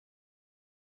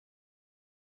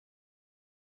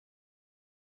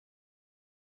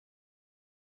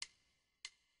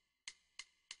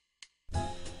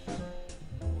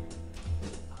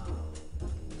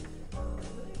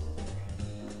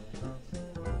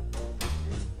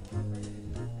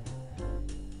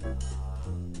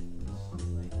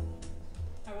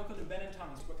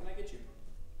Tommy's. What can I get you?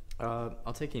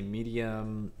 I'll take a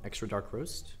medium extra dark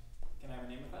roast. Can I have a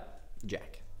name with that?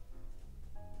 Jack.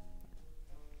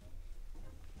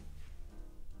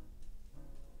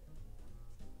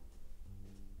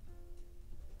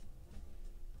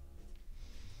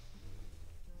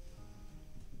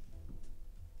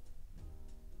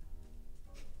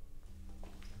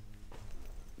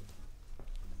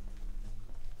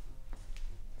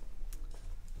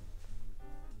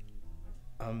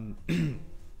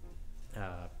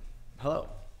 Hello.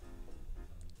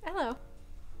 Hello.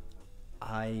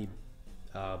 I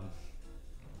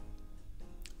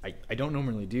don't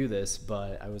normally do this,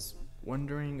 but I was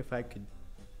wondering if I could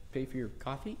pay for your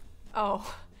coffee?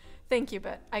 Oh, thank you,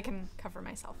 but I can cover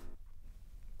myself.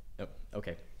 Oh,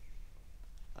 okay.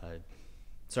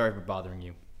 Sorry for bothering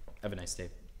you. Have a nice day.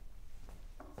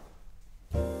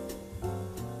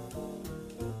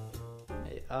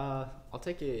 Hey, I'll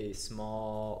take a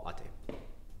small latte.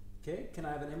 Okay, can I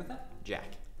have a name with that?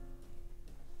 Jack.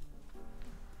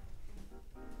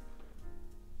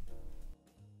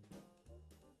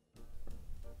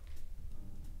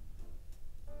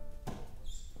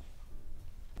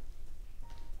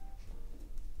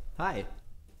 Hi.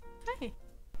 Hi.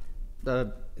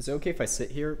 Is it okay if I sit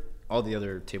here? All the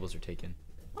other tables are taken.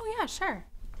 Oh, yeah, sure.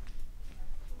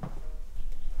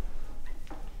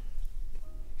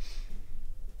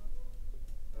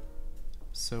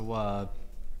 So,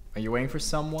 are you waiting for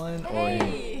someone?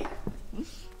 Hey!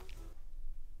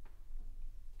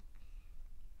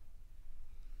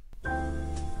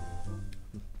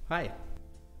 Hi.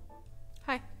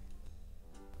 Hi.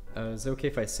 Is it okay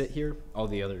if I sit here? All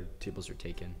the other tables are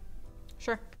taken.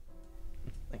 Sure.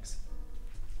 Thanks.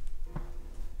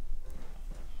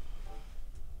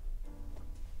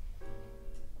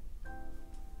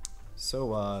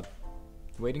 So,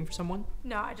 waiting for someone?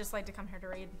 No, I just like to come here to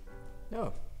read.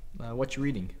 No. What you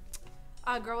reading?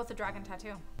 Girl with the Dragon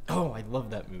Tattoo. Oh, I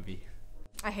love that movie.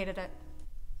 I hated it.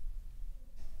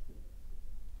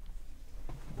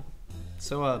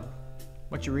 So,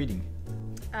 what you reading?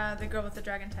 The Girl with the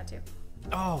Dragon Tattoo.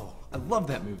 Oh, I love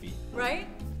that movie. Right?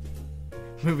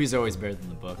 Movie's always better than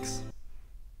the books.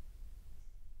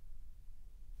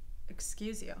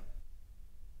 Excuse you.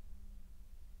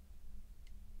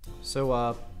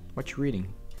 So, what you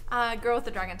reading? Girl with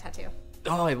the Dragon Tattoo.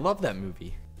 Oh, I love that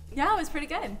movie. Yeah, it was pretty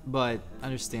good. But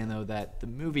understand, though, that the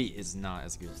movie is not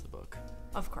as good as the book.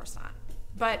 Of course not.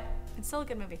 But it's still a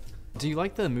good movie. Do you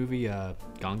like the movie,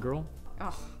 Gone Girl?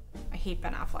 Ugh, I hate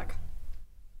Ben Affleck.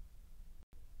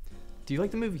 Do you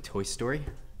like the movie Toy Story?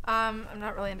 I'm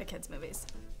not really into kids' movies.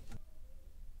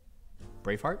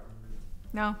 Braveheart?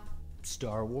 No.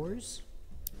 Star Wars?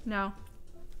 No.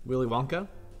 Willy Wonka?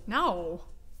 No.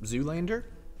 Zoolander?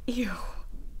 Ew.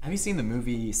 Have you seen the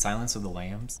movie Silence of the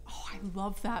Lambs? Oh, I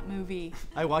love that movie.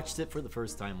 I watched it for the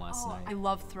first time last night. I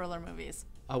love thriller movies.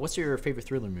 What's your favorite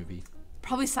thriller movie?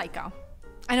 Probably Psycho.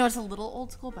 I know it's a little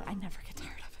old school, but I never get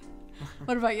tired of it.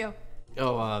 What about you?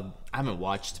 Oh, I haven't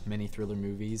watched many thriller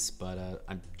movies, but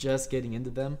I'm just getting into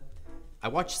them. I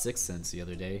watched Sixth Sense the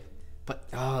other day, but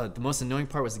the most annoying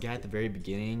part was the guy at the very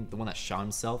beginning, the one that shot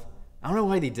himself. I don't know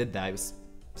why they did that. It's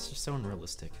just so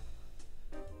unrealistic.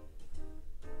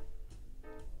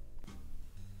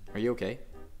 Are you okay?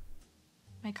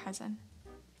 My cousin.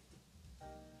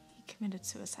 He committed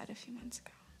suicide a few months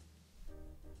ago.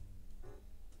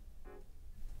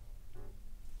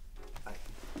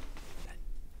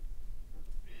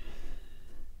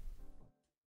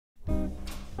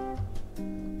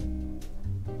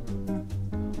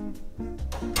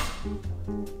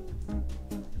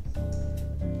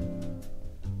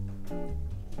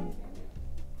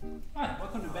 Hi,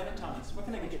 welcome to Ben and Tommy's. What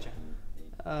can I get you?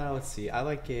 Let's see. I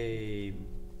like a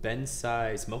Ben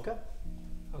size mocha.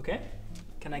 Okay.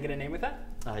 Can I get a name with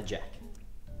that? Jack.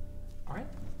 All right.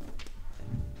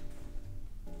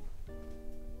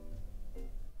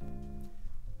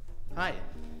 Hi.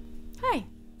 Hi.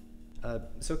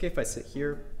 It's okay if I sit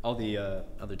here? All the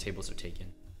other tables are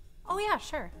taken. Oh, yeah,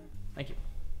 sure. Thank you.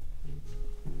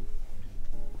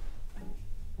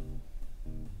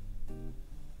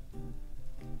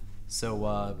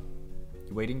 So,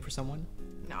 you waiting for someone?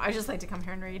 No, I just like to come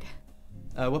here and read.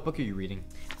 What book are you reading?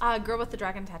 Girl with the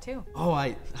Dragon Tattoo. Oh,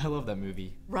 I love that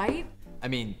movie. Right? I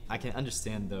mean, I can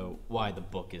understand, though, why the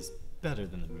book is better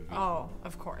than the movie. Oh,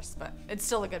 of course, but it's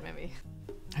still a good movie.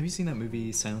 Have you seen that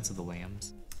movie, Silence of the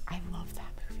Lambs? I love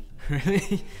that movie.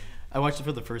 Really? I watched it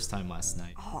for the first time last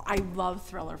night. Oh, I love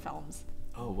thriller films.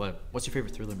 Oh, what's your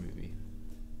favorite thriller movie?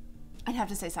 I'd have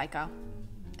to say Psycho.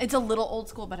 It's a little old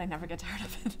school, but I never get tired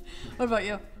of it. What about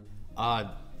you?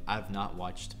 I've not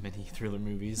watched many thriller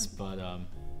movies, but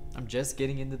I'm just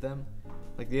getting into them.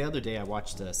 Like the other day I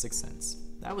watched Sixth Sense.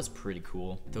 That was pretty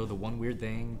cool. Though the one weird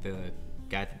thing, the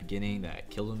guy at the beginning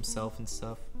that killed himself and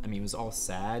stuff, I mean, it was all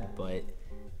sad, but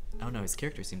I don't know, his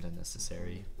character seemed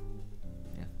unnecessary.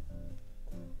 Yeah.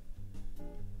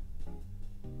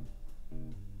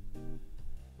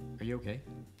 Are you okay?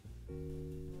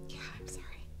 Yeah, I'm sorry.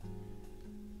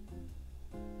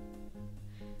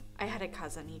 I had a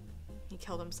cousin. He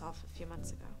killed himself a few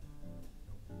months ago.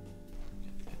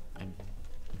 I'm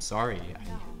sorry.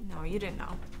 No, you didn't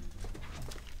know.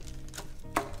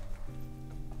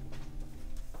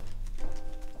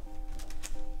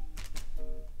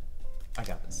 I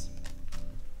got this.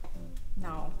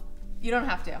 No, you don't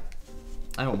have to.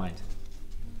 I don't mind.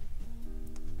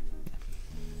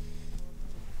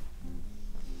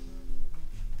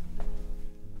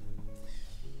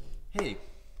 Hey,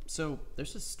 so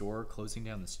there's a store closing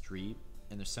down the street,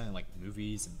 and they're selling like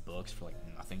movies and books for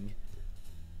like nothing.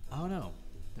 I don't know.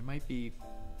 There might be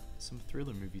some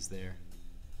thriller movies there.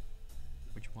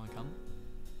 Would you want to come?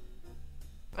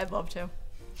 I'd love to.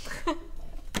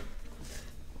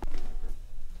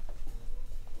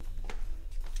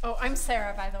 Oh, I'm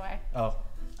Sara, by the way. Oh,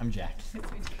 I'm Jack.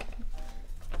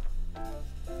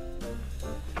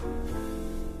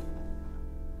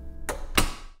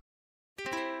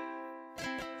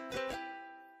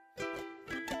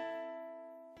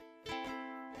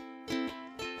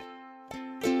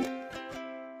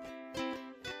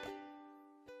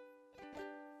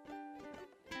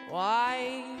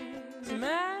 Wise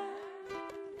man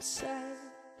said,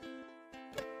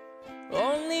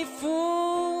 only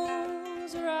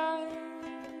fools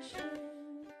rush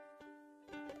in,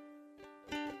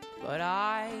 but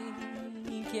I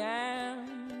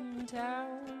can't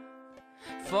help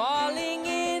falling